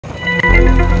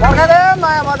पर्खाले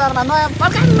नयाँ बजारमा नयाँ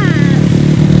बजारमा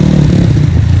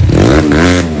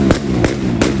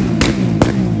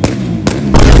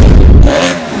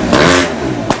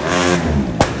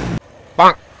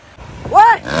पाङ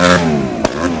ओइ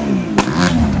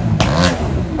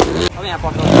अब यहाँ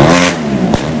पर्छ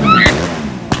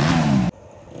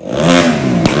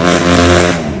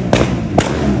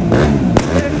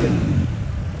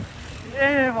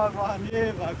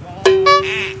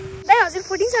दाइ हजुर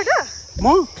फुडिङ छ त म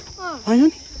हैन नि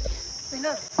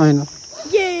हैन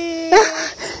ये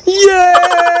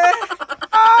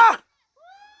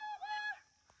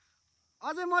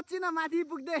अझै मच्चिन माथि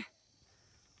पुग्दै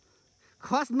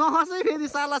खस नखसै फेरि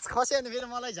सालास खस्यो भने फेरि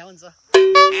मलाई झ्याउँछ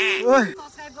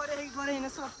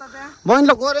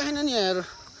बहिनीले गरे छैन नि हेर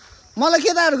मलाई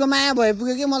केटाहरूको माया भए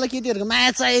पुग्यो कि मलाई केटीहरूको माया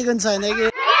चाहिएको छैन कि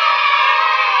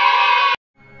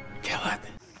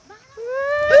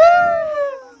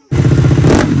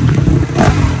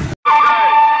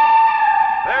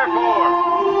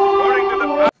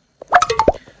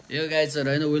यो गाइजहरु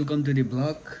हैन वेलकम टु द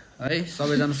ब्लग है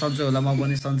सबैजना सन्चै होला म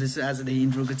पनि सन्चै छु आजदेखि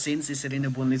इन्ट्रोको चेन्ज यसरी नै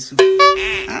बोल्ने छु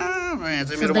यहाँ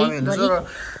चाहिँ मेरो मम्मी हुनुहुन्छ र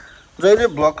जहिले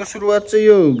ब्लगको सुरुवात चाहिँ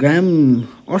यो घाम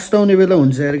अस्ताउने बेला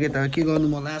हुन्छ यार केटा के गर्नु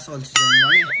मलाई आस अल्छी छैन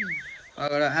भने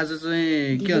अगाडि आज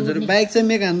चाहिँ के भन्छ अरे बाइक चाहिँ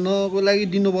मेक हान्नको लागि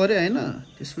दिनु पर्यो हैन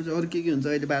त्यसपछि अरु के हुन्छ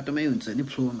अहिले बाटोमै हुन्छ नि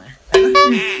फ्लोमा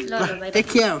take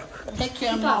care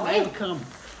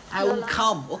I will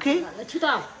come okay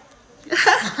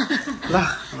ल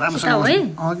राम्रोसँग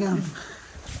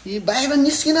यी बाहिर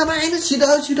निस्किन पाएन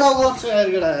छिटो छिटो गर्छ यार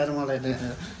केटाहरु मलाई त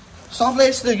सबले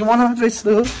यस्तो कि मलाई मात्र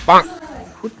यस्तो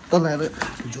फुत्त लाएर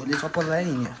झोले चप्पल लाए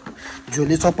हिँड्यो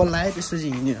झोले चप्पल लाए त्यसपछि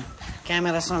हिँड्यो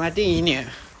क्यामेरा समाति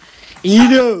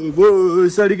हिँड्यो बो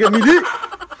सडीको मिली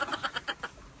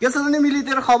के छ नि मिली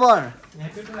तेरो खबर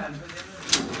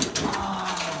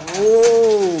ओ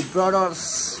ब्रदर्स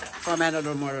फ्रम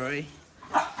अनदर मर्डर है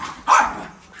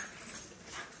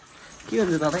के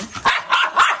हुन्छ तपाईँ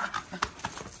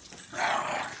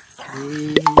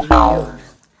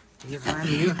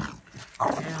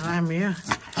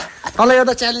तँलाई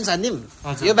एउटा च्यालेन्ज हानिदिउँ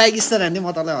यो बाइक स्टार हानिदिउँ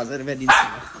म तँलाई 1000 रुपियाँ दिन्छु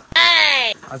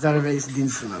 1000 रुपियाँ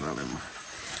दिन्छु न तँलाई म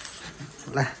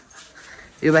ल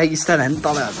यो बाइक स्टार हानि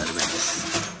तँलाई 1000 रुपियाँ दिन्छु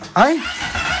है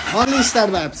only star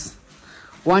बाप्स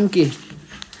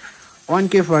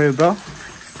 1K for you bro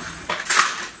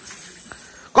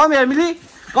come हेर मिली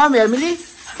कम हेर मिली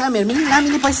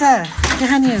लामिली पैसा के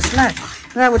खाने हेर्छ ल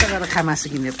उता गएर खा मासु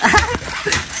किनेर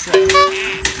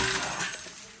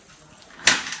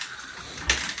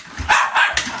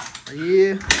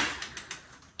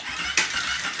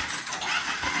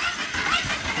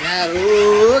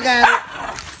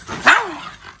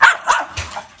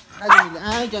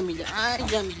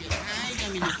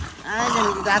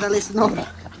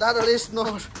दादाले यस्तो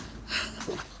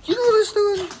किन यस्तो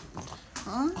गर्नु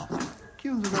के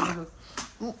हुन्छ दादाको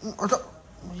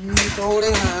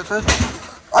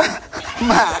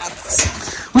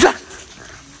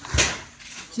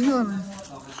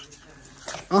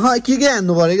के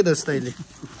हान्नु पर्यो कि जस्तो अहिले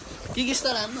के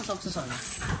स्टार हान्न सक्छ सर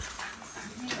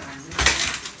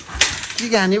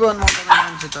के हानी भन्नु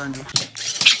मान्छे त अनि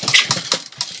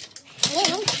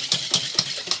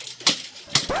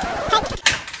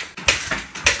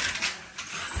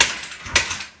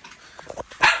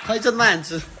खैचनमा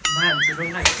हान्छु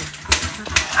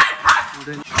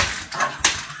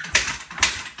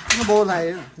बौ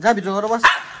लाग्यो जहाँ भित्र गएर बस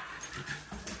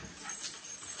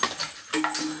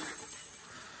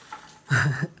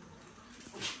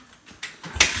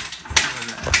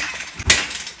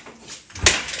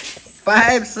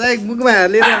पाइप साइक मुखमा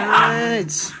हालेर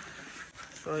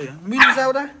मिल्छ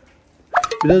उता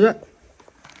भित्र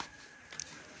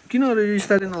किन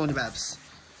स्टार्टिङ नहुने पाइप्स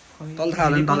तल थाहा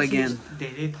होला नि तँलाई ज्ञान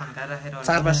धेरै थन्का राखेर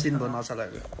 4-5 दिन भयो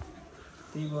नचलाएको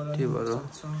त्यही भएर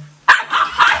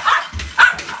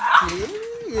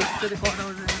यसरी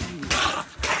पकाउँछ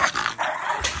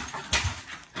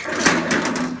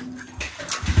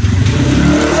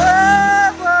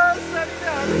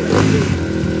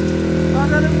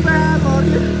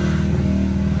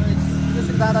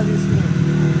दादा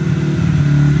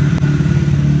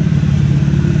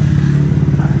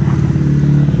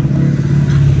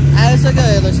आइसक्यो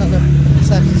हेर्दै सक्यो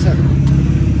हिसाब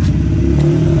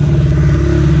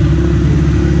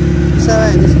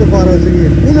यस्तो पराउँछ कि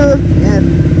किन यहाँ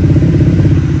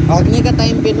हग्नेका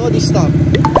टाइम पे नो डिस्टर्ब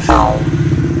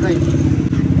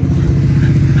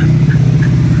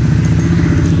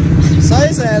सही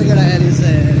छ यार केटा यार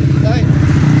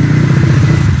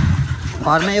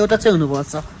घरमा एउटा चाहिँ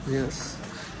हुनुपर्छ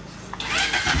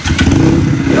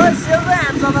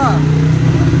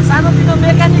सानोतिनो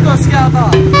मेकानिक होस् क्या त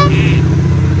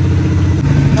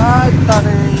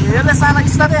यसले सानो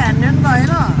किस्ताले हान्ने नि त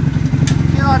होइन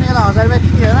के गर्ने यसलाई 1000 रुपियाँ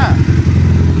दिएर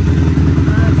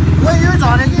यो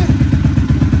झऱ्यो कि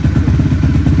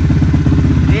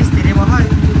रेस धेरै भयो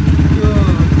त्यो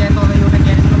त्यहाँ तल एउटा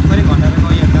ग्यारेजमा थोरै घटाएर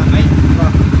गयो दाम है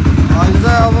अहिले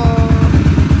चाहिँ अब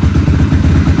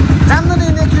जान्नु नि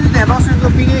एकचोटि त्यहाँ 10 रुपियाँको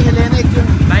पिङै खेल्यो भने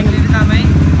एकचोटि बाइक लिएर जाम है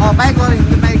बाइक गरेर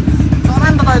हिँड्ने बाइक चला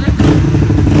नि त तैँले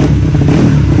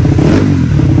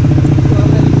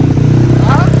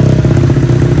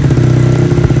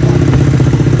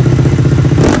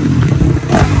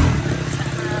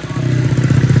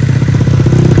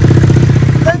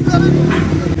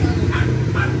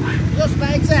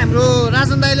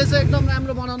राजन दाईले चाहिँ एकदम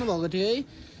राम्रो बनाउनु भएको थियो है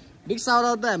बिग साउट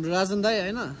आउट त हाम्रो राजन दाई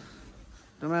होइन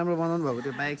एकदम राम्रो बनाउनु भएको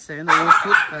थियो बाइक चाहिँ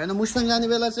होइन मुस्ताङ जाने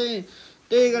बेला चाहिँ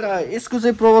त्यही एउटा यसको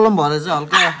चाहिँ प्रब्लम भएर चाहिँ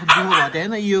हल्का दुःख भएको थियो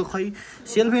होइन यो खै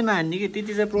सेल्फै नहान्ने कि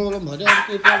त्यति चाहिँ प्रब्लम भयो अरू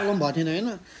केही प्रब्लम भएको थिएन होइन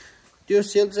त्यो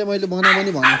सेल्फ चाहिँ मैले बनाऊ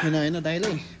पनि भनेको थिएन होइन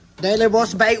दाइलाई बस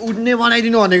बाइक उड्ने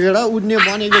बनाइदिनु भनेको एउटा उड्ने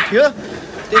बनेको थियो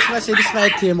त्यसमा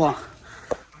सेटिस्फाइड थिएँ म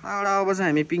एउटा अब चाहिँ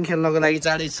हामी पिङ खेल्नको लागि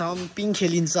जाँदैछौँ पिङ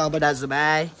खेलिन्छ अब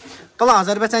दाजुभाइ तँलाई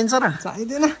 1000 रुपियाँ चाहिन्छ र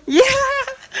चाहिँदैन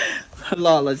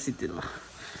ल सिटी ल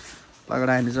लगेर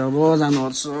हामी चाहिँ अब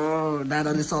जानुपर्छ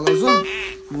दादाले चलाउँछ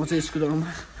म चाहिँ स्कुटरमा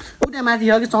त्यहाँ माथि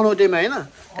छ कि चनौटेमा होइन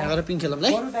त्यहाँ गएर पिङ खेलौँ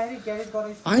है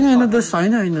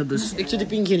होइन दोस एकचोटि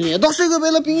पिङ खेल्ने दसैँको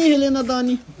बेला पिङै खेलेन त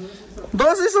अनि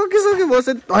दसैँ सकिसक्यो बस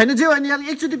होइन जे भने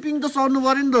एकचोटि पिङ त सर्नु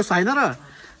पऱ्यो नि दोस होइन र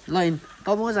ल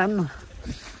तपाईँको जानु न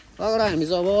लगेर हामी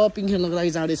चाहिँ अब पिङ खेल्नको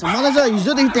लागि जाँदैछौँ मलाई चाहिँ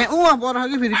हिजोदेखि त्यहाँ पर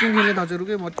कि फेरि पिङ खेल्ने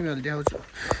दाजुहरूकै म तिमीहरूले देखाउँछु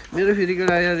मेरो फेरि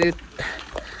केटा रेट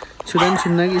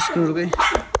छुन्न कि स्कुलहरूकै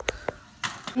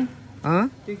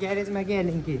त्यो ग्यारेजमा के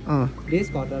हाल्ने कि रेस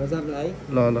घटाएर जाम है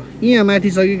ल यहाँ माथि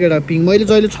छ कि केटा पिङ मैले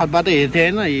जहिले छतबाट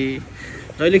हेर्थेँ होइन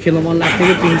जहिले खेल्न मन लाग्थ्यो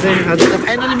कि पिङ चाहिँ आज त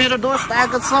फाइनली मेरो दोस्त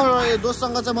आएको छ यो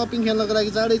दोस्तसँग चाहिँ म पिङ खेल्नको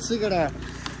लागि जाँदैछु केटा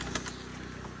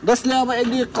दोस्तले अब एक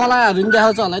दुई कलाहरू पनि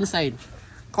देखाउँछ होला नि साइड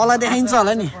कला देखाइन्छ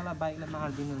होला नि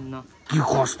के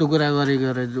कस्तो कुरा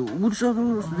गरेको उठ्छ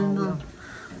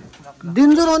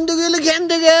दिन्छु अन्त्यले ज्ञान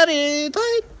दिएको अरे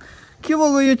के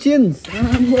भएको यो चेन्ज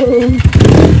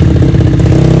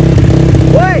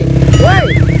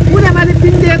उता माथि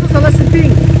पिङ दिएको छ होला पिङ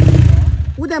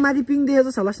उता माथि पिङ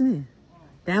दिएको छ होला नि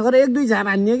त्यहाँ गएर एक दुई झाप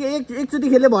हान्ने कि एकचोटि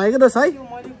खेले भयो क्या दोस् है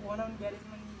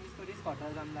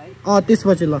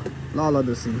त्यसपछि ल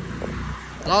दोस्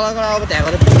ल अब त्यहाँ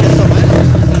गएर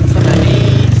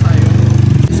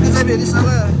यसको चाहिँ फेरि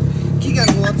साला के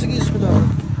गाह्रो गर्छ कि यसको त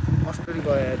कस्तरी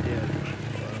गयो त्यो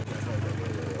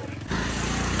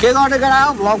के गर्ने केटा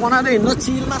हो भ्लग बनाएर हिँड्नु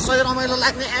चिलमा सही रमाइलो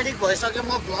लाग्ने एडिक्ट भइसक्यो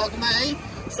म भ्लगमा है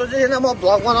सोचेन म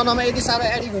भ्लग बनाउनमा यति साह्रो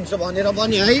एडिक्ट हुन्छ भनेर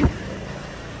पनि है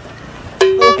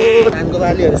धानको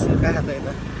बालीहरू सुकाएको त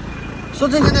यता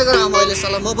सोचेको थिएन केटा मैले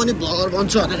साला म पनि भ्लगर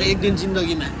बन्छु भनेर एक दिन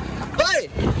जिन्दगीमा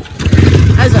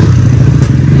आइज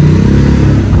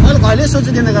मैले कहिले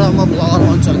सोचेको थिएन केटा म भ्लगर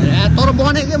बन्छु भनेर तर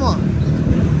बनेँ के म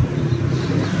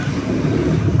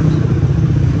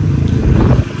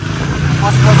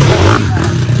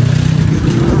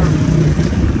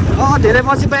धेरै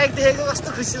पछि बाइक देखेको कस्तो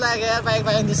खुसी लाग्यो यार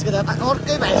बाइक निस्किँदा त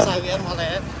अर्कै भाइसक्यो यार मलाई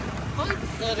यार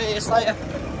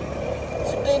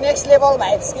सिधै नेक्स्ट लेभल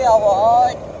भाइब्स के अब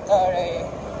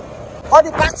कति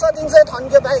 5-6 दिन चाहिँ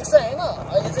थन्क्यो बाइक चाहिँ होइन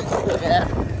अहिले चाहिँ छिटो यार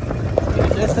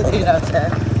यस्तो देखिरहेको छ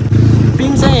यार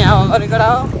पिङ चाहिँ यहाँ अगाडि केटा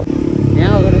हो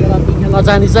यहाँ अगाडि केटा पिङ खेल्न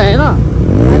जाने चाहिँ होइन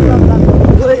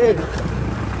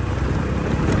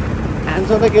हान्छ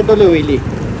त केटोले हुइली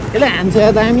यसले हान्छ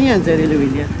दामी हान्छ अरे यसले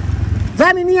हुइली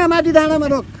जाने नि यहाँ माथि डाँडामा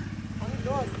रोक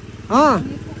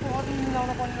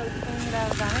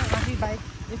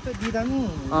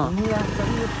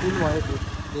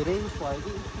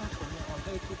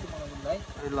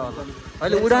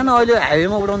अहिले उडान अहिले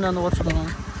हाइवेमा उडाउनु जानुपर्छ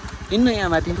हिँड्न यहाँ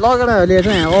माथि लगेर अहिले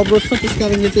चाहिँ अवरोध छ त्यस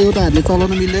कारणले चाहिँ एउटा हातले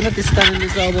चलाउनु मिल्दैन त्यस कारणले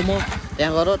चाहिँ अब म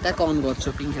त्यहाँ गएर ट्याक्क अन गर्छु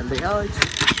पिङ खेल्दै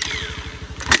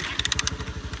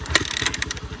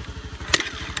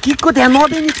किकको त्यहाँ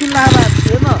नदै निस्किँदा अब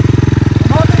हेर्न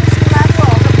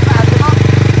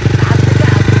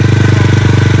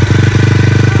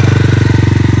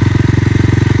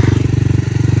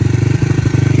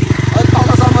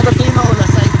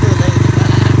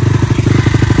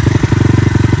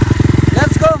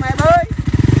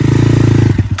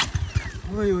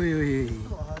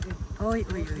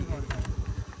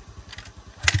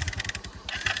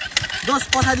दोस्त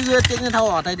पछाडि गयो टेक्ने ठाउँ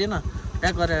हटाइदिएन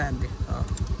प्याक गरेर हान्थे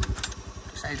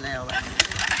साइडलाई अब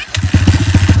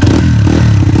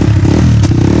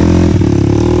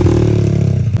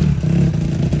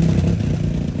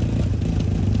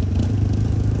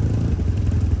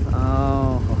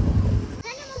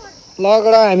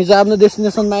लगडा हामी चाहिँ आफ्नो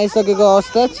डेस्टिनेसनमा आइसकेको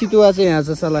अवस्था चितुवा चाहिँ यहाँ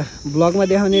छ साला ब्लगमा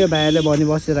देखाउने यो भाइहरूले भनी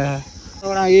बसिरह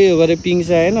लगडा यही हो गरे पिङ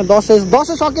चाहिँ होइन दसैँ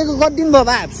सकेको कति दिन भयो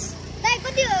भाप्स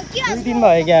 2 दिन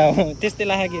भयो क्या हो त्यस्तै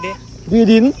लाग्यो के रे 2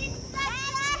 दिन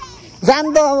जान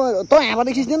त अब त यहाँबाट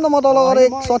खिच्ने नि त म तल गएर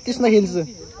 37 मा खेल्छु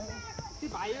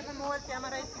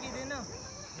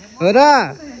हो र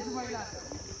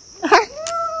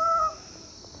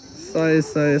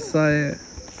 100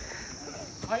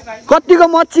 कतिको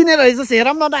मच्चिने रहेछ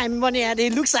हेरौँ न त हामी पनि यहाँ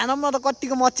लुक्स हानौँ न त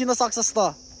कतिको मच्चिन सक्छस् त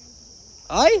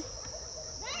है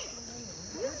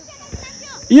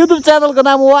युट्युब च्यानलको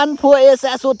नाम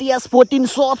 14SSOTS14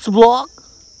 शॉर्ट्स ब्लग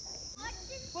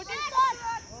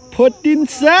 14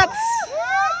 शॉर्ट्स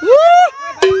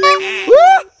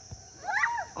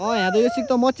यहाँ त यो सिक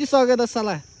त मच्चिसक्यो त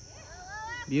साला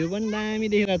भ्यू पनि दामी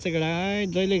देखिरहेको छ केटा है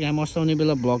जहिले घाम अस्ताउने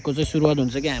बेला भ्लगको चाहिँ सुरुवात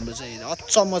हुन्छ कि हाम्रो चाहिँ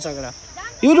अचम्म छ केटा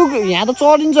यो रुख यहाँ त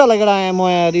चढिन्छ होला केटा म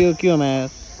यार यो के हो यार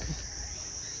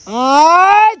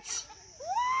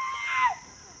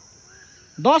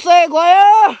दसैँ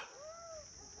गयो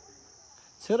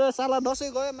छोरो साला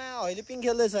दसैँ गयो मा अहिले पिङ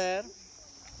खेल्दैछ यार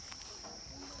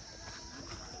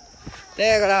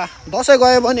त्यही केटा दसैँ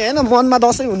गयो भने होइन मनमा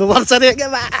दसैँ हुनुपर्छ रे के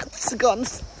बास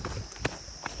गर्नुहोस्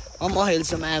म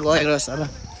खेल्छु मा गएको sir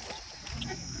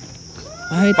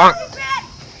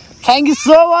thank you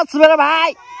so much मेरो भाइ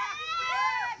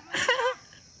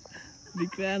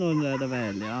बिक्रान हुन्छ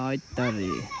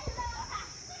तपाईँहरूले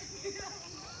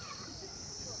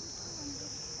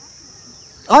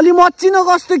अलि मच्चिन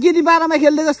कस्तो केटी बाह्रमा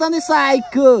खेल्दै जस्तो नि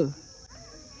साइकको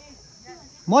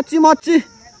मच्ची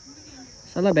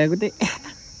साला भ्यागुते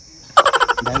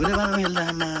बाह्रमा खेल्दा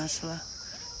आमा साला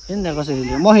हेर्नु कसरी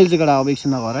खेल्यो म खेल्छु केटा अब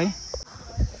एकछिन नगर है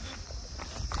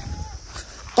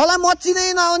तँलाई मच्ची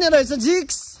नै नआउने रहेछ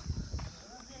जिक्स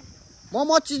म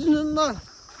मच्ची न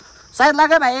सायद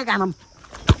लाग्यो भाइ खानम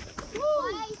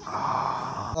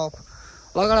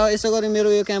लगडा यसो गरी मेरो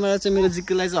यो क्यामेरा चाहिँ मेरो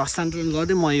जिक्कीलाई चाहिँ हस्तान्तरण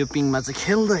गर्दै म यो पिङमा चाहिँ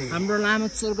खेल्दै हाम्रो लामो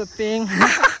चोरको पिङ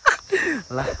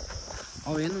ल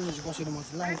अब हेर्नु कसरी मच्छ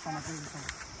ल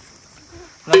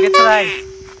के छ भाइ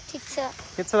ठीक छ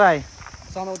के छ भाइ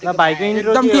ल भाइको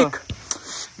इन्ट्रो एकदम ठीक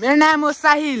मेरो नाम हो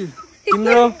साहिल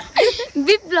तिम्रो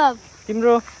विप्लव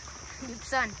तिम्रो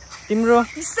विप्सन तिम्रो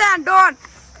किसान डन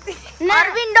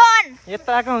नर्बिन डन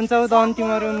यताको हुन्छ त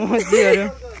अन्तिमहरू मोजीहरू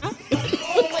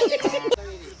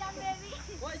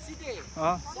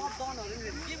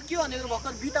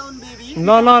ल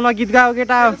ल ल गीत गाऊ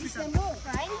केटा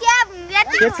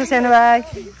के छ सानो भाइ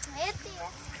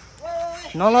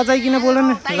नलजाइकन बोल न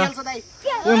ल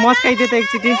ओ मस्काइदिए त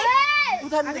एकचोटि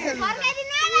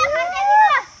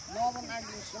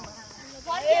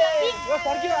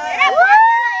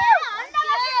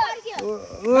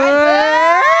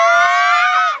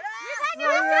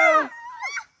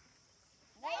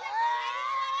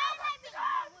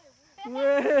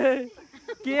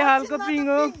के हालको पिङ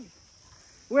हो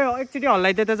ओ एकचोटि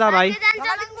हल्लाइदिए त जा भाइ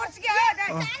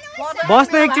बस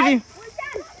त एकचोटि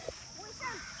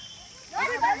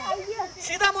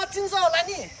सिधा मच्चिन्छ होला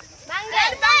नि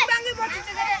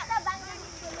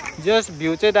जस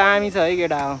भ्यू चाहिँ दामी छ है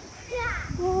केटा हो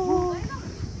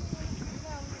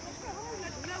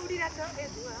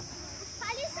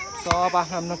सब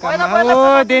आफ्नो काममा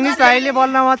ओ डेनिस भाइले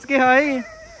बल्ल मच्के है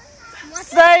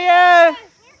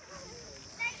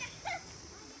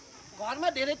घरमा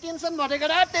धेरै टेन्सन भरेको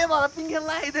र त्यही भएर पिङ खेल्न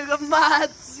आइदिएको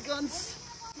माच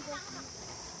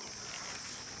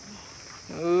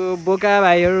ओ बोका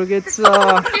भाइहरू के छ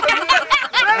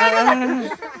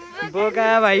बोका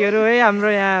भाइहरू है हाम्रो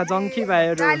यहाँ जङ्की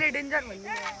भाइहरू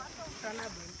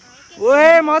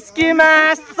ओए मस्की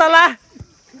मासला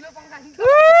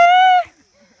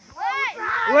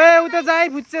ओए उता जाइ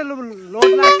बुझ्छ लोड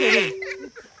लाग्छ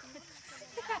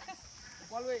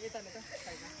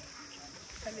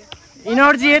अरे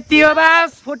इनर्जी यति हो बास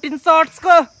 14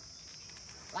 शॉट्सको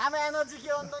लामो एनर्जी के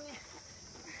हो नि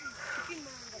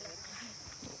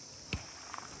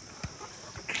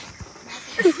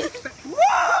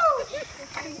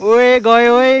ओए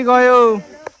गयो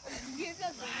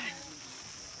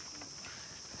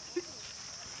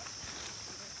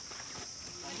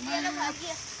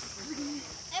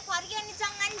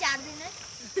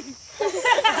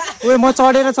ओए म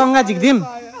चढेर चङ्गा झिक्दिम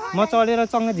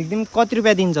कति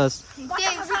रुपियाँ दिन्छस्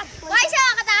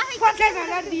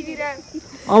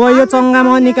अब यो चङ्गा म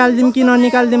निकाल्दिम कि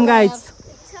ननिकाल्दिम गाइस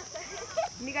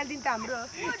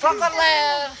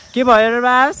के भयो र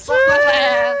बास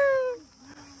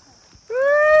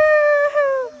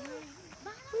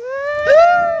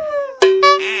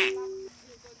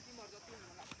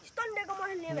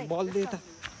बल दे त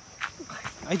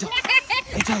आइज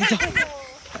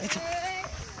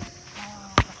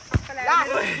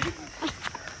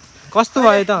कस्तो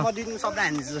भयो त म दिनु सक्दा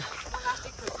हान्छु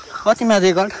कतिमा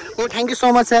record oh thank you so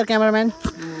much यार क्यामेराम्यान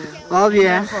लभ यु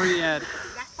यार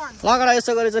लगडा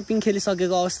यसो गरेर चाहिँ पिङ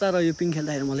खेलिसकेको अवस्था र यो पिङ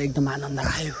खेल्दाखेरि मलाई एकदम आनन्द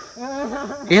आयो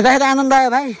हेर्दा आनन्द आयो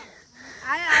भाइ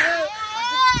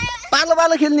पालो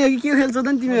पालो खेल्ने हो कि के खेल्छ त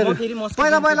नि तिमीहरू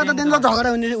पहिला पहिला त डेन्जर झगडा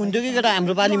हुन्थ्यो कि केटा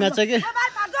हाम्रो पालीमा चाहिँ के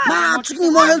म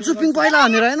खेल्छु पिङ पहिला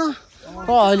भनेर होइन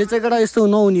अहिले चाहिँ केटा यस्तो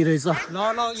नहुने रहेछ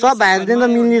सब भाइहरूदेखि त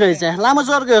मिल्ने रहेछ लामो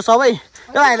चर्को हो सबै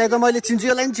यो भाइलाई त मैले चिन्छु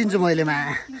यसलाई पनि चिन्छु मैले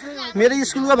मेरो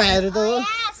स्कुलको भाइहरू त हो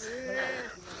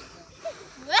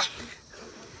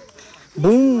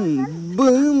बुम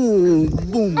बुम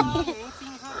बुम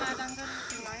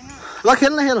ल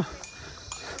खेल्न खेल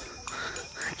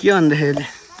के भन्दाखेरि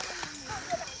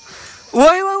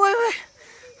ओइ ओइ ओइ ओइ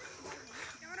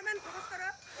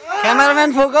क्यामेराम्यान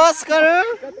फोकस गर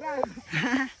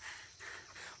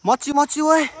मच्छी मच्छी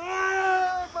ओइ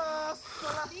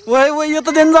ओइ ओइ यो त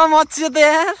डेन्जर मच्छी त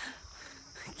यार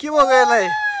के भएको यसलाई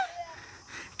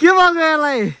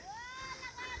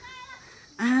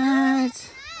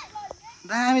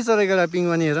दामी चरेको एउटा पिङ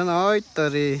पनि हेर न है त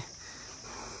रे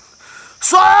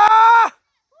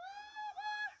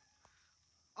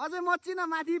अझै मच्छी न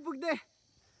माथि पुग्दै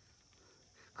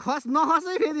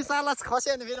नखसै फेरि साला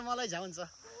खस्यो भने फेरि मलाई झ्याउँछ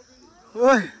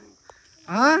ओइ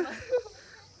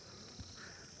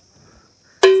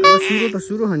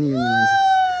सुरु हो नि मान्छे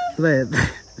ल हेर्दा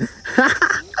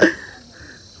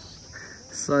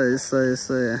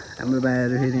सय हाम्रो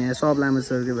भाइहरू फेरि यहाँ सब लामो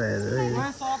चर्के भाइहरू फेरि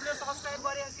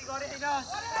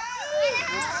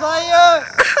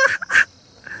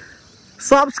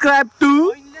सब्सक्राइब टु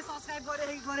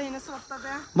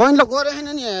बहिनीले गरे छैन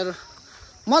नि यार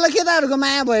मलाई केटाहरूको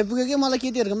माया भए पुग्यो कि मलाई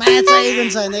केटीहरूको माया चाहिएको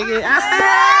छैन कि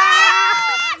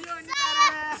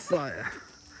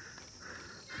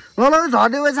ल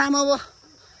झर्दै गएछ आमा अब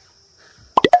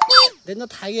देख्न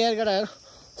थाक्यो यार केटाहरू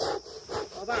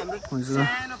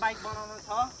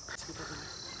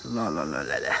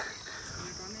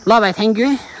ल भाइ थ्याङ्क यू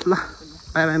है ल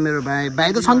बाई बाई मेरो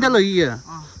भाइ त छन्त्याल हो कि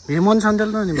हेमन छन्त्याल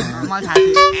त नि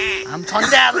हामी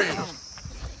छन्त्याल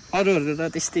अरूहरू त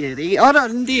त्यस्तै हेरे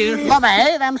अरूहरू नि त्यही ल भाइ है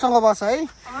राम्रोसँग बस है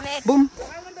boom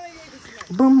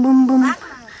boom boom boom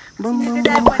boom boom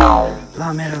ल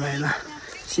मेरो भाइ ल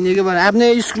चिनेको भाइ आफ्नै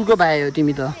स्कुलको भाइ हो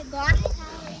तिमी त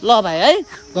ल भाइ है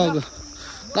गएको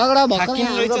लगडा भर्खर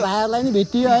हाम्रो भाइहरूलाई नि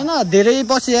भेटियो होइन धेरै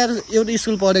पछि यार एउटा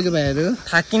स्कुल पढेको भाइहरू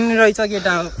थाकिन रहेछ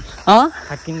केटा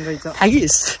थाकिन रहेछ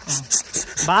थाकिस्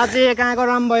बाजे कहाँको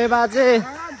राम भयो बाजे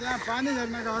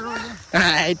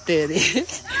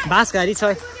बाँसघारी छ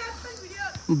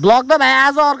ब्लग त भाइ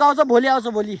आज अर्को आउँछ भोलि आउँछ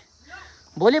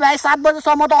भोलि भाइ 7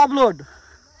 बजेसम्म त अपलोड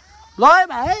ल है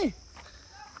भाइ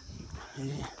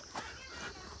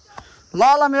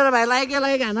ल मेरो भाइ लाइक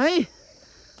हानु है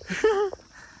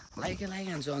लाइक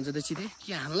हान्छु भन्छ त चिते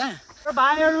के हान्ला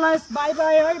भाइहरूलाई बाई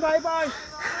बाई है बाई बाई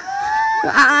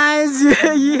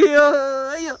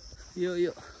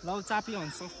यो ल चापी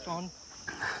हुन्छ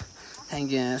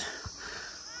थ्याङ्क यू यार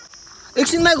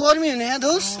एकछिनमा गर्मी हुने यहाँ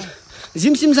दोस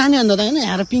जिम जाने भन्दा त होइन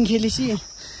यहाँ पिङ खेलेपछि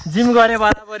जिम गरे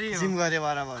बराबरी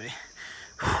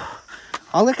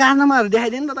हल्का कारनामाहरू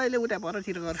देखाइदियो नि त तैँले उता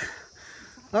परतिर गर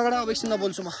लगडा अब एकछिनमा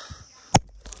बोल्छु म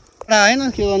होइन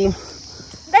के गर्नु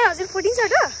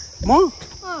म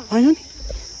होइन नि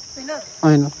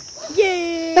होइन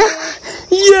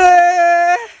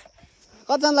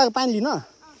कतिजना लाग्यो पानी लिन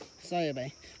सय भाइ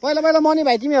पहिला मनी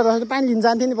भाइ तिमीहरू पानी लिन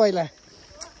जान्थ्यो नि पहिला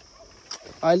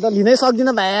अहिले त लिनै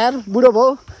सक्दिनँ भाइ यार बुढो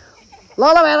भयो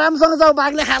ल भाइ राम्रोसँग जाऊ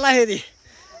बाघले खाला फेरि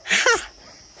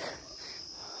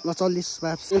ल चल्लिस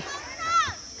बाप्स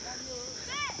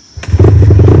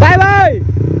बाई बाई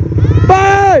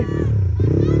बाई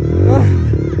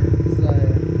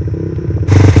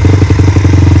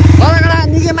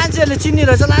निकै मान्छेहरूले चिन्ने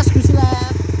रहेछ लास्ट खुसी लाग्यो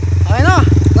होइन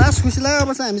लास्ट खुसी लाग्यो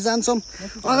अब चाहिँ हामी जान्छौँ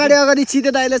अगाडि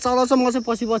चिते दाइले चलाउँछ म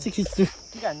चाहिँ पछि खिच्छु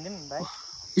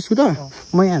स्कुटर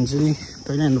मै हान्छु नि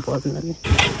तैँले हान्नु पर्दैन नि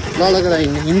लगडा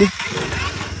हिँड्ने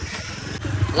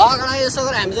लगडा यसो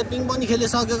गरेर हामी चाहिँ पिङ पनि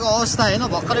खेलिसकेको अवस्था होइन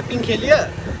भर्खरै पिङ खेलियो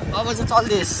अब चाहिँ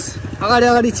चल्दैछ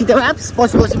अगाडि चिते एप्स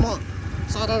पछि म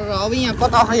सर अब यहाँ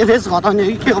कता रेस घटाउने हो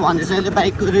कि के हो भन्दैछ यसले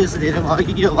बाइकको रेस धेरै भयो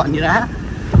कि के हो भनेर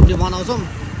त्यो बनाउँछौँ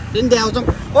त्यो देखाउँछौँ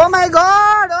ओ माई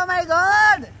गड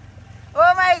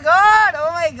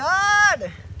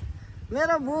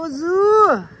मेरो बोजू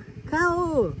कहाँ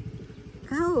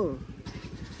हो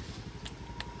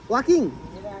वाकिङ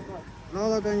ल ल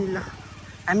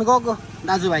हामी गएको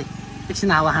दाजुभाइ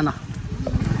एकछिन हावा खान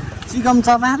चिकम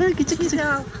चपाएर किच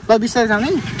ल बिस्तारै जाने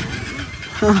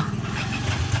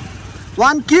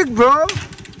 1 kick bro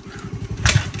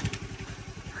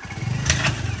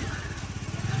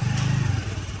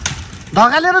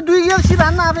ढकालेर 2 गियर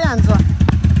सिधान्न आफै हान्छ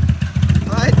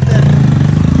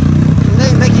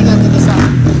हिँड्दै के गर्छ त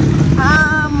साउन्ड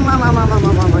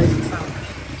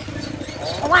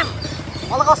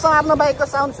मलाई कसम आफ्नो बाइकको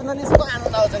साउन्ड सुन्नु नि यस्तो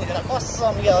आनन्द आउँछ नि केटा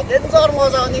कसम क्या डेन्जर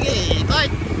मजा आउने कि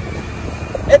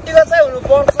यतिको चाहिँ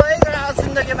हुनुपर्छ है केटा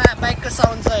जिन्दगीमा बाइकको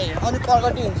साउन्ड चाहिँ अनि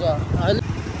प्रगति हुन्छ अहिले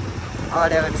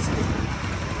अगाडि अगाडि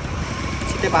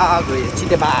छिटे बाघ हो यो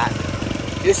छिटे बाघ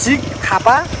यो सिक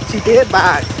खापा छिटे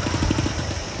बाघ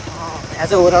यहाँ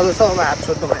चाहिँ ओह्रालो छ अब हात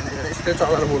छोड्नु भएन यस्तै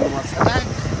चलाएर बोल्नुपर्छ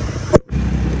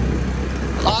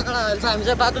लगडा अहिले चाहिँ हामी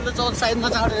चाहिँ बाटोले चौध साइडमा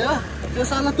चढ्यो हो त्यो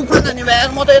सानो तुफान हानी भएर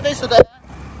म त यतै छु त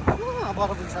बरफ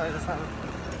पुगिसकेको सानो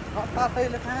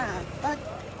रफ्तारले कहाँ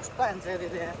कस्तो हान्छ अरे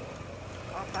त्यहाँ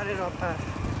रफ्तारै रफ्तार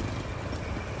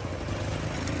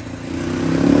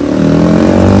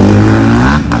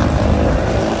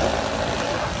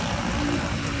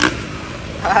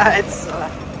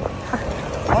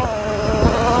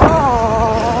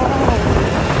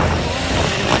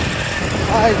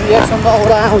रिएक्सन त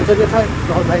औरा हुन्छ कि खै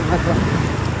बाइकमा त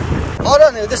अरू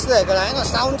भने त्यस्तो हेरेको होइन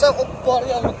साउन्ड चाहिँ ओपर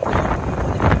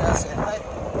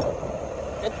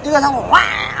यत्तिको साउन्ड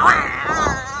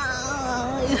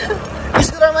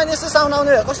स्कुटरमा नि यस्तो साउन्ड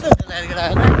आउने भए कस्तो हुन्छ केटा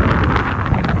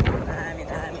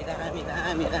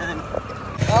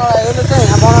यसले चाहिँ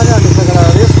यहाँ बनाउने भन्नु केटा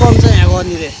रेस्पन्स चाहिँ यहाँ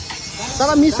गर्ने रे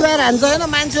सल्लाह मिसफायर हान्छ होइन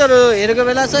मान्छेहरू हेरेको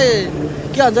बेला चाहिँ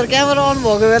के भन्छ क्यामेरा अन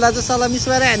भएको बेला चाहिँ सल्लाह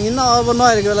मिसफायर हान्दिनँ अब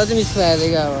नहेरेको बेला चाहिँ मिसफायर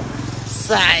क्या अब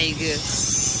साइको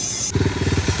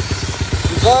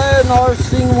जय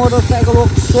नर्सिङ मोटरसाइकल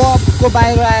वर्कसपको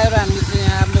बाहिर आएर हामीले चाहिँ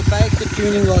यहाँ आफ्नो बाइकको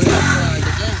ट्युनिङ गरेर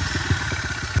अहिले चाहिँ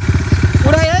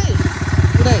उडाइ है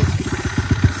उडाइ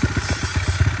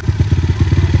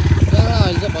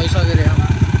अहिले चाहिँ भइसक्यो अरे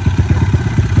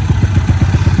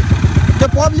त्यो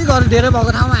पब्लिकहरू धेरै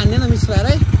भएको ठाउँमा हान्दैन मिसफायर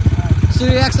है यसरी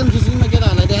रिएक्सन खिच्नुमा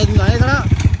केटाहरूलाई देखाइदिनु है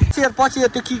तर पछि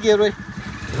त्यो के रे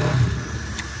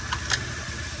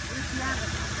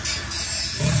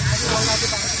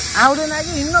आउँदैन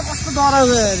कि हिँड्न कस्तो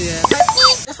डराउँछ अरे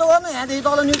यसो गर्नु यहाँदेखि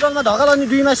तल न्युट्रलमा ढकाल अनि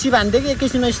 2मा सिप हान्थ्यो कि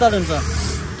एकैछिनमा स्टार्ट हुन्छ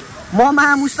म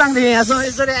महा मुस्ताङदेखि यहाँसम्म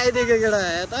यसरी आइदिएको केटा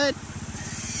त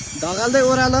ढकाल्दै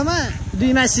ओह्रालोमा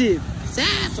 2मा सिप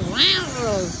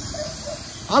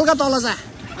हल्का तल जा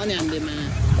अनि हान्दैमा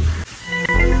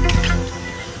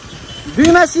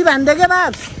 2मा सिप हान्थ्यो क्या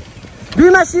बाप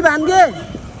 2मा सिप हान्थे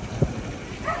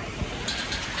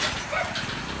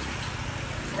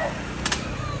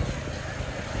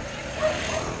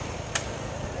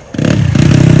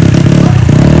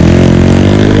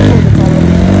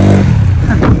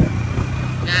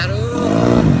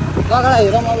लगडा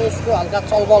हेरौँ अब यसको हल्का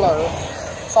चलबलहरू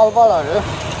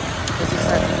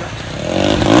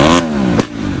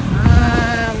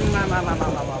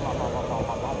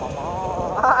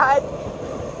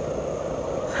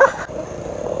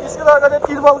स्कुलको त्यो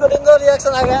तिरबलको डेन्जर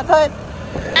रिएक्सन आएको यहाँ थाहा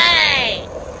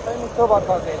मिठो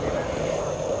बर्खाउँछ यसले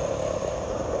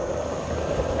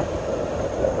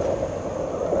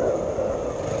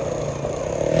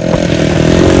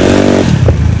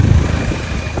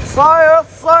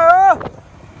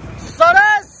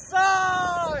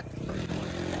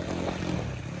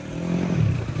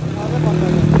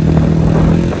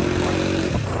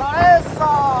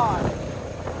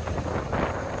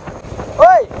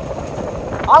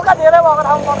हल्का धेरै भएको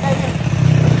ठाउँ पर्खाइदियो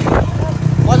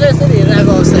अझै यसरी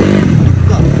हेरिरहेको अवस्था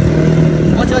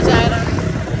पछि आएर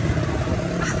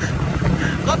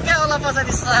कक्कै होला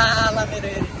पछाडि साला मेरो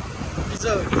हेरी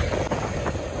पिछो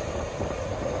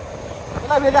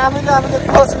फेरि हामीले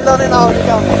क्लोज मिलाउँदै नआउने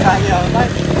क्या हुन्छ खायो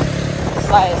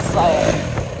सायद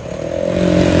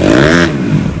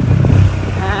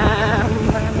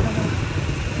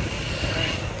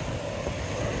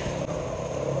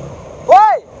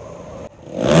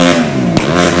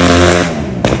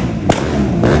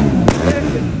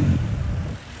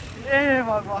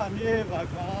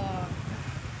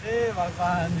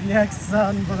भगवान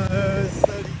रिएक्सन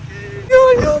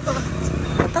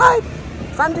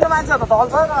शान्तिको मान्छेहरू त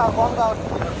ढल्छ र गनको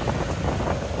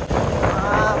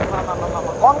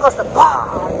गनको जस्तो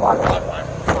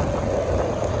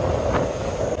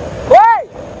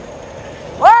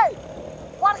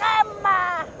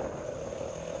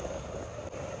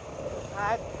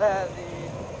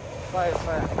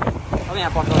अब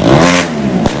यहाँ पर्छ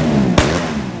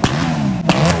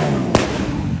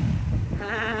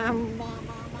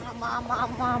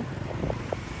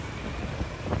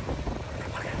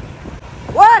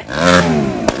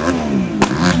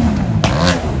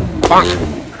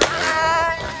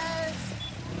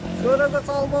छोडेको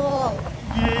चल्बो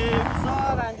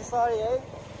सर आन्टी सरी है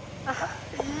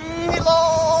लो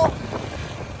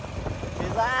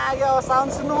लाग्यो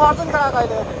साउन्ड सुन्नुपर्छ नि त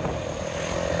कहिले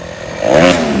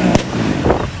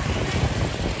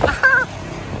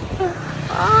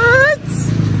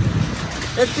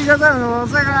यतिको चाहिँ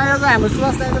हुनुपर्छ यो चाहिँ हाम्रो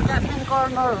स्वास्थ्यको क्याप्टेन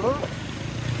कर्नर हो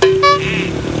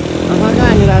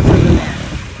हामी राख्छौँ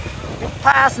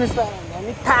मिठास मिस्टर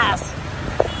मिठास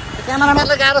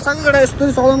क्यामेराम्यानलाई गाह्रो छ कि एउटा यस्तो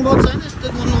चलाउनु पर्छ होइन यस्तो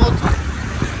बोल्नुपर्छ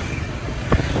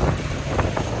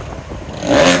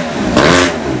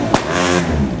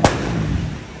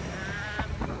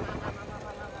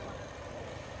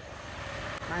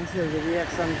मान्छेहरूको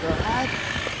रियाक्सन त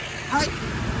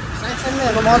साइडमा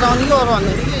मजा आउने कि अरू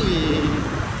भन्दाखेरि कि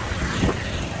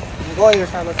गयो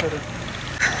सानो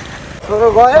छोरो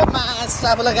गयो मास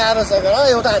आफूलाई गाह्रो छ हो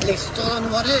एउटा हातले चलाउनु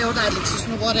पऱ्यो एउटा हातले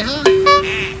खिच्नु पऱ्यो हो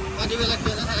कति बेला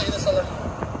के चाहिँ आएन सला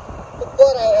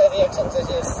उपर आएर रियाक्सन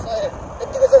चाहिँ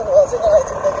यतिको चाहिँ हुनुपर्छ मलाई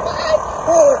जिन्दगीमा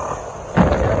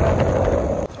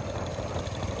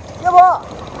के भयो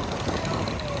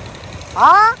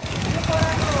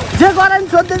जे गरे नि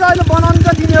सोध्दै अहिले बनाउनु त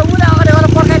दिने हो उसले अगाडि गएर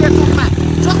पर्खाइदियो चोकमा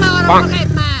चोकमा गएर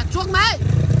पर्खाइमा चोकमा है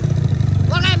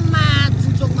पर्खाइमा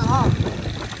चोकमा हो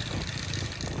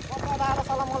पर्खाइदा आएर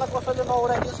सला मलाई कसैले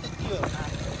नउडाइदियोस् कि के हो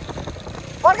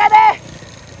पर्खाइदे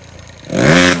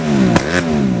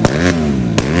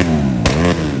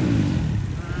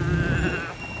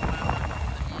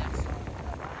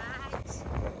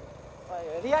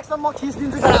रियाक्सन म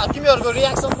खिचिदिन्छु केटा तिमीहरूको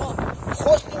रियाक्सन म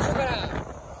सोचिदिन्छु केटा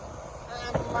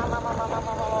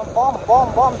बम बम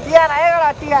बम तिहार आयो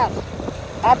एउटा Tihar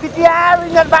happy Tihar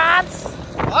in advance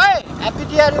है ह्याप्पी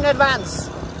तिहार इन एडभान्स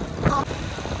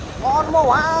म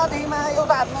वहाँदेखिमा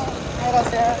एउटा हातमा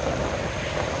आइरहेछ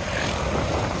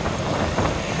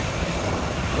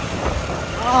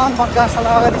मजा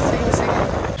सला अगाडि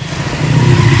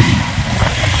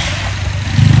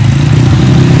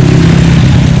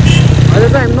अहिले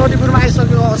चाहिँ हामी नदीपुरमा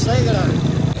आइसकेको अवस्था है केटा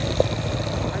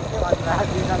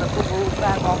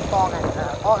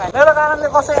मेरो कारणले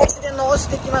कसै एक्सिडेन्ट नहोस्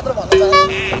त्यति मात्र भन्नु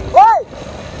चाहन्छु ओइ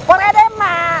पर्खाइदे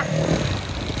मा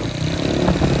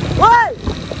ओइ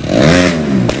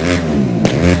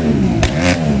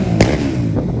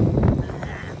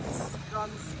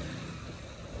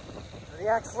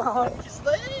रियाक्सन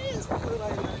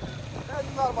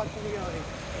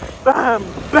ब्याम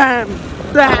ब्याम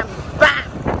ब्याम ब्याम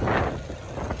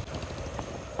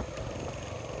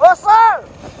ओ सर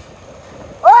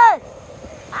ओइ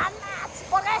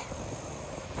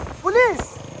पुलिस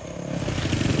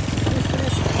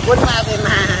गोली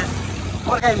मार्दैमा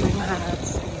पर्खाइमा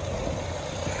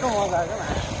कस्तो मजा आएको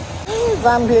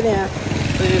जाम फेरि यहाँ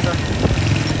त्यही छ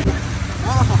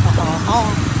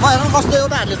म हेर्नु कस्तो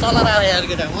एउटा हातले चलाएर आयो यार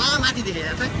केटा उहाँ माथि देखेँ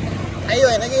यार चाहिँ आयो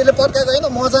होइन कि यसले पड्काएको होइन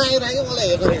मजा आइरहेको मलाई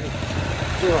हेर्नु फेरि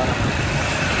के भएर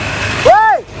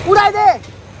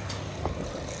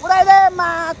उडाइदे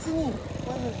माथि नि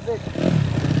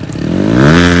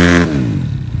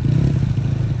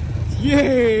ये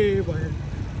भयो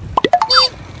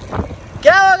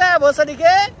क्या हो गया भोसडी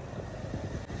के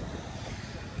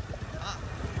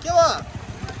भयो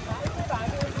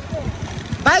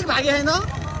बाइक भाग्यो होइन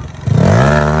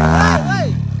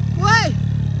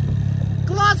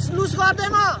क्लच लुज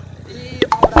गर्दैन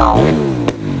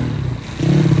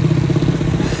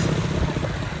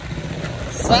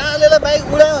सालेलाई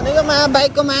बाइक उडायो भनेको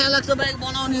बाइकको माया लाग्छ बाइक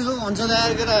बनाउने हो भन्छ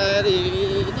ल्याएर केटा अरे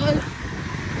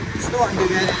त्यस्तो भन्थ्यो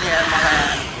यार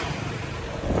मलाई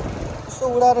यस्तो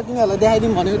उडाएर तिमीहरूलाई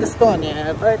देखाइदिउँ भनेको त्यस्तो भने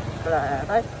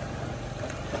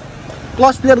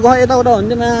क्लच प्लेट गयो यताउता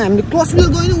हुन्थेन हामीले क्लच प्लेट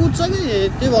गयो नि उठ्छ कि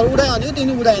त्यही भएर उडायो भनेको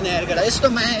त्यही उडाएन यार केटा यस्तो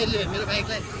मायाले मेरो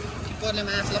बाइकलाई टिप्परले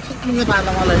मायालाई फुक्लुङ्गै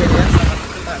पार्दा मलाई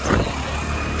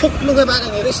फुक्लुङ्गै पार्यो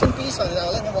भने रेस्ट इन पिस भनेर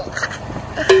होला नि म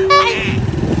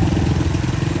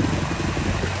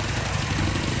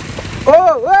ओ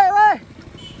ओइ ओइ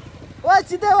ओइ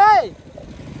चिते ओइ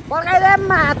पर्खाइदे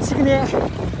हात छिक्ने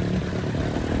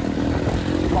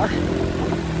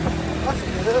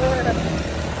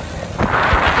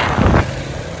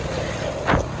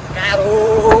गाह्रो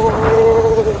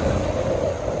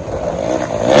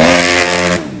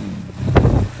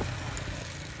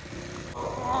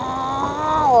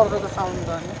अर्को साउन्ड त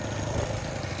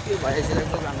के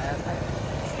भइसकेको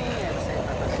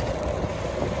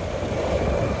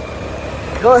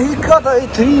कहीँ कतै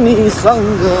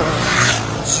तिमीसँग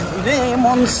छुने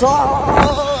मन छ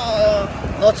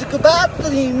नजिकबाट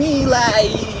तिमीलाई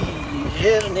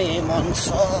हेर्ने मन छ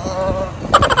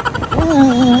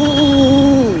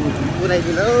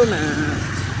उडाइदिनु न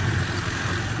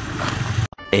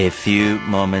A few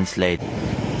moments later.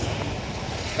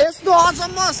 यस्तो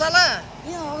अचम्म साला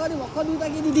यहाँ अगाडि भर्खर दुईटा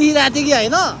केटी देखिरहेको थियो कि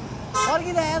होइन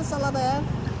फर्किँदा यार साला त यार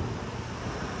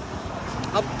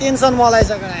अब टेन्सन मलाई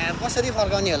छ यार कसरी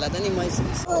फर्काउने होला त नि म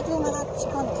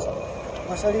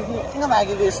कसरी किन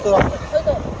भागेको यस्तो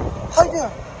खै त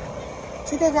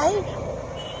छिटै गाई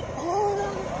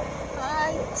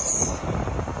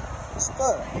यस्तो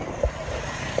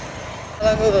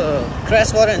क्रास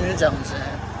गऱ्यो भने चाहिँ हुन्छ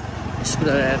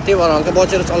स्कुटर त्यही भएर हल्का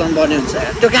बचेर चलाउनु पर्ने हुन्छ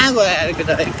त्यो कहाँ गयो यार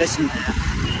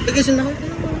एकैछिनमा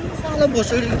सानो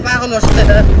भोसडी पागल जस्तो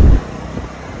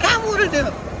कहाँ मऱ्यो त्यो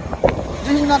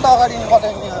जिङ्न त अगाडि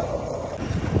बताइने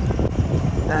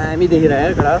हामी देखिरहेको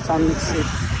एउटा सनसेट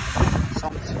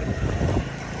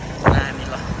हामी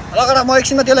ल कडा म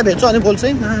एकछिनमा त्यसलाई भेट्छु अनि बोल्छु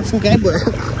है मासु कहीँ भयो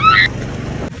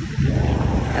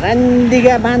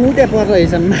रान्दिका बानु त्यहाँ पर्दो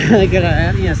रहेछ केटा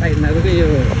यहाँ साइडमा के यो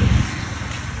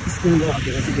स्कुलको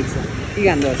हटेको चाहिँ देख्छ के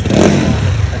गान्द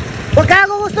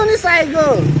कहाँको कस्तो नि साइडको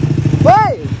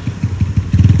ओइ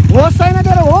होस् छैन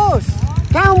तेरो होस्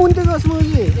कहाँ मुन्टेको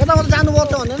मुजी यताबाट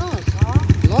जानुपर्छ भन्दैनस्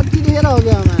लट्ठी दिएर हो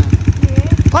क्या आमा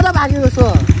कता भागेको छ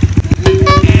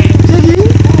चेकिङ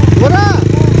हो र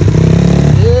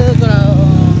ए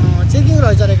चेकिङ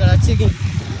रहेछ अरे केटा चेकिङ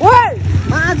ओइ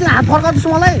आज हात फर्काउँछु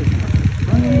मलाई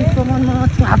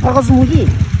हात फर्काउँछु म कि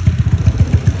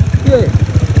के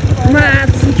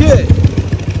के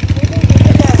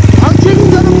अब चेकिङ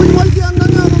गर्नु मैले के अन्त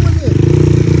नि अब मैले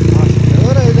हो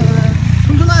रहेछ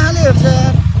ठुल्ठुलो आँखाले हेर्छ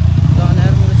यार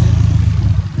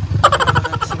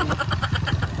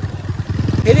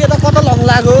फेरि यता कता लङ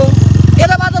लाग्यो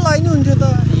यताबाट लैनी हुन्थ्यो त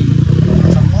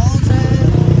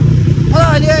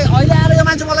मलाई अहिले आएर यो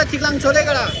मान्छे मलाई ठिक लाग्नु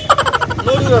छोडेको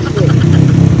लोडी जस्तो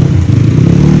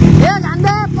ए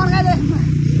घान्दे पर्खाइदे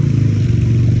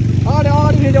अरे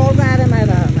फेरि अर्को आएर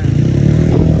माएर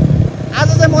आज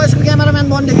चाहिँ म यसको क्यामेराम्यान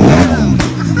बनिदिएको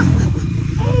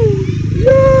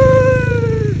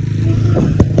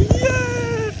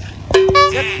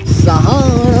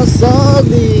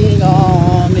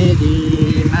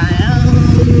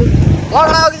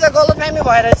अघि चाहिँ गलत फ्यामी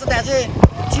भइरहेछ त्यहाँ चाहिँ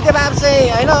चिते बाब चाहिँ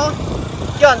होइन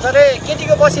के भन्छ अरे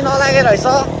केटीको बसी नलागेर रहेछ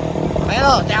होइन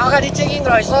त्यहाँ अगाडि चेकिङ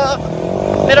रहेछ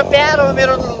मेरो प्यारो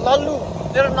मेरो लल्लु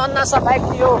मेरो नन्ना सफाइक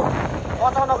थियो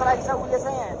बचाउनको लागि चाहिँ उसले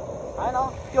चाहिँ होइन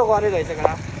त्यो गरे रहेछ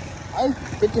केटा है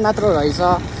त्यति मात्र रहेछ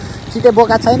चिते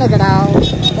बोका छैन केटा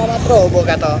त मात्र हो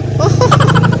बोका त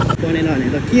बनेन भने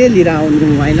त के लिएर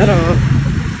आउनु होइन र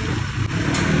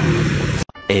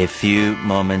A few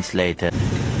moments later.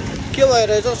 के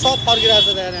भइरहेछ सब फर्किरहेछ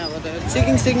त्यहाँ अब त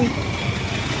चेकिङ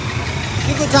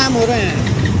के को जाम हो र यहाँ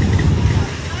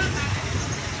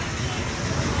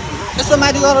यसो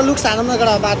माथि गएर लुक्स हानौँ न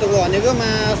केटा बाटोको भनेको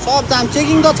सब जाम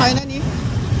चेकिङ त छैन नि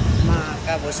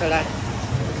कहाँ भोसडा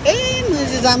ए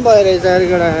मैले जाम भइरहेछ अरे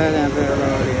केटा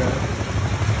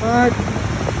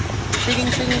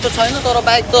चेकिङ त छैन तर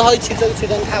बाइक त खै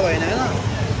छिटो थाहा भएन होइन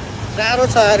गाह्रो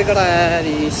छ अरे केटा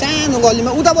सानो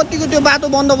गल्लीमा उतापट्टिको त्यो बाटो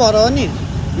बन्द भएर हो नि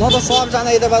न त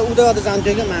सबजना यताबाट उताबाट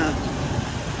जान्थ्यो क्या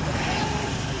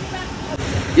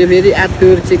यो फेरि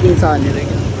एप्टोर चेकिङ छ भनेर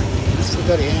यस्तो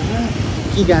गरे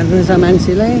के गाड्नु छ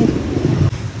मान्छेलाई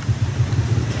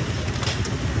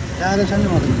गाह्रो छ नि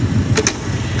मलाई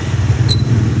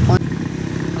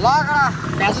ल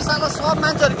भ्यासो सानो सब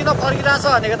मान्छेहरू किन फर्किरहेछ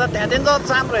भनेको त त्यहाँ त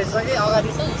जाम रहेछ कि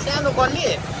अगाडि चाहिँ सानो गल्ली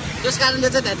त्यस कारणले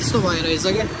चाहिँ त्यहाँ त्यस्तो भइरहेछ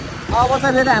कि अब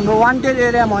चाहिँ फेरि हाम्रो वान्टेड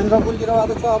एरिया महेन्द्रपुलतिरबाट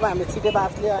छ अब हाम्रो छिटे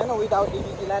बासले होइन विदाउट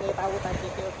डिभिटी लाएर यताउता के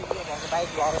भएको बाइक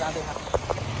घर जाँदैन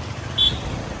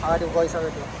अगाडि गइसक्यो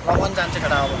त्यो लगन जान्छ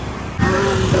केटा अब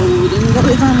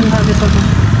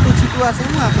त्यो चितुवा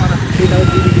चाहिँ आफ्नो विदाउट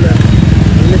डिभिटी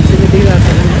दिइरहेको छ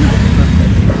होइन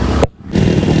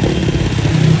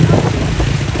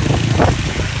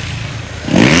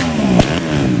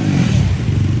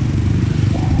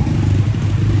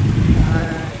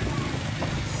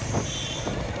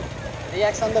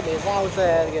रियाक्सन त भेज आउँछ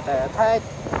यार केटा थाहा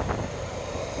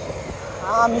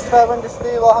मिसफायर पनि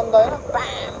त्यस्तै वहन त होइन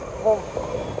ब्याम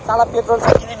साला पेट्रोल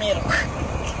सकिने मेरो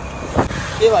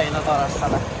के भएन तर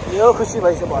साला यो खुसी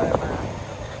भइसक्यो भयो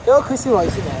त्यो खुसी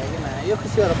भइसक्यो भयो कि यो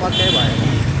खुसी भएर पत्याइ भयो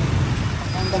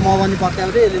अन्त म पनि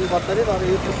पत्याउँदै यसले पनि पत्याउँदै तर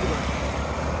यो खुसी भयो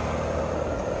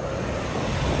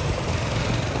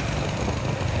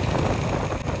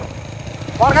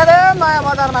पर्खाइदे नयाँ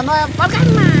बजारमा नयाँ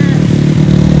पर्खाइमा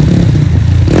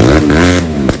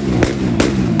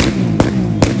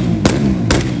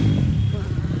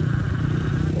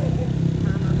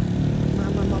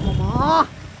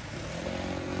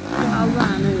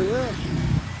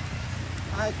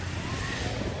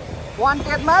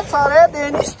वान्टेडमा छ अरे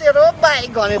देनिस तेरो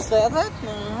बाइक भनेर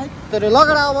तर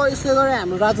लगेर अब यसो गरे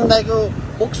हाम्रो राजन दाईको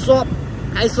वर्कसप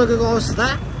आइसकेको अवस्था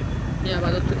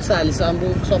यहाँबाट तुच्छ हालिस हाम्रो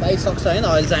वर्कसप आइसक्छ होइन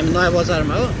अहिले चाहिँ हामी नयाँ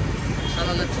बजारमा हो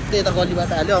सालालाई छुट्टै यता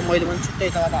गल्लीबाट हाल्यो अब मैले पनि छुट्टै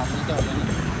यताबाट हाल्नु त्यो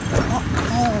हुँदैन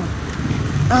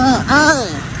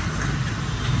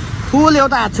फुल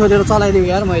एउटा हात छोडेर चलाइदिउँ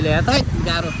यार मैले हेर त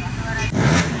गाह्रो।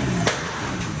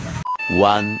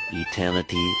 One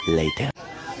eternity later.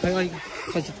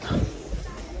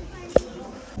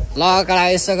 ल कडा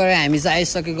यसो गरे हामी चाहिँ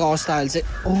आइसकेको अवस्था अहिले चाहिँ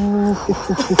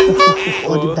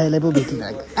अदिप दाइलाई पो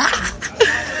भेटिरहेको।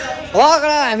 ल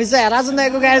कडा हामी चाहिँ राजन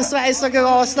दाइको ग्यारेजमा आइसकेको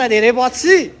अवस्था धेरै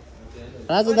पछि।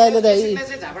 राजन दाइले दाइ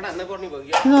झापड हान्न पर्ने भयो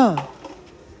कि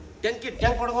किन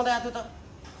ट्याङ्क पड्काउँदै आएको त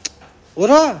हो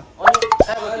र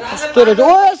कस्तो रहेछ ओ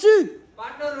एसी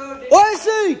ओ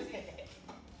एसी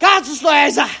कहाँ जस्तो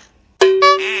आएछ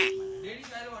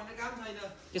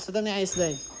त्यसो त नि आइस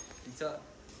दाइ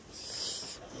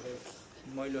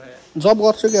जब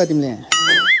गर्छौ क्या तिमीले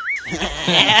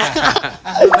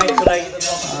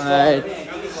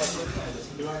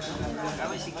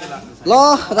ल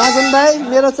राजन भाइ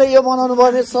मेरो चाहिँ यो बनाउनु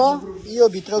पर्ने छ यो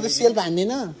भित्रको सेल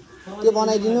हान्दिन त्यो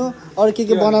बनाइदिनु अरू के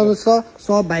बनाउनु छ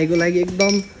सब भाइको लागि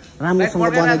एकदम राम्रोसँग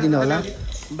बनाइदिनु होला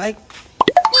बाइक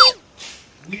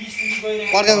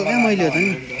पड्काएको क्या मैले हो त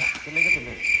नि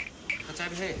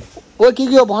ओ के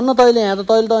हो भन्न तैँले यहाँ त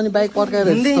तैँले त अनि बाइक पड्काएर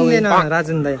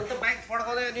राजन दाइ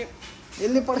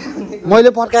मैले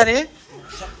पड्काएँ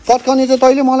पड्काउने चाहिँ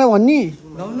तैँले मलाई भन्नी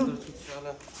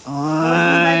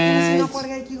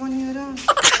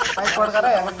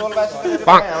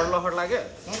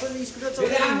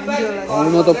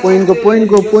त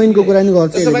पोइन्टको कुरा नि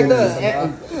गर्छ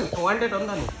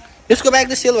यसको बाइक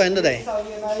त सेल भयो नि त दाइ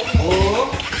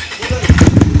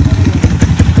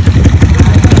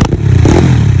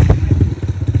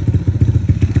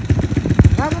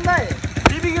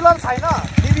छैन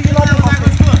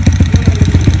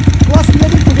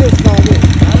क्लसमेटिक फुट्यो यसको अघि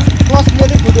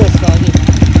क्लसमेटिक फुट्यो यसको अघि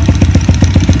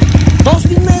 10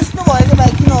 दिनमा यस्तो भएको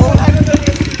बाइक किन हो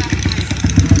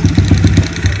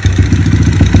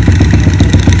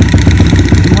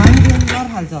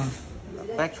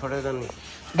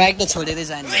बाइक त छोडेरै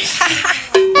जाने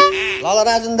ल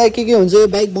राजन दाइ के हुन्छ यो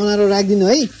बाइक बनाएर राखिदिनु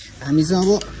है हामी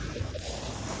चाहिँ अब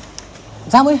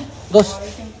जाम है दोस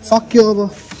सक्यो अब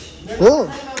हो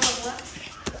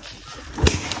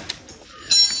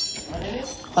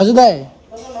हजुर दाइ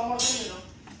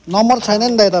नम्बर छैन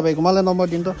नि दाइ तपाईँको मलाई नम्बर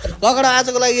दिनु त लगेर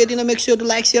आजको लागि यति नै make sure to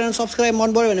like share and subscribe मन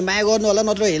पऱ्यो भने माया गर्नु होला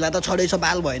नत्र हेला त छँदैछ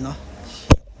बाल भएन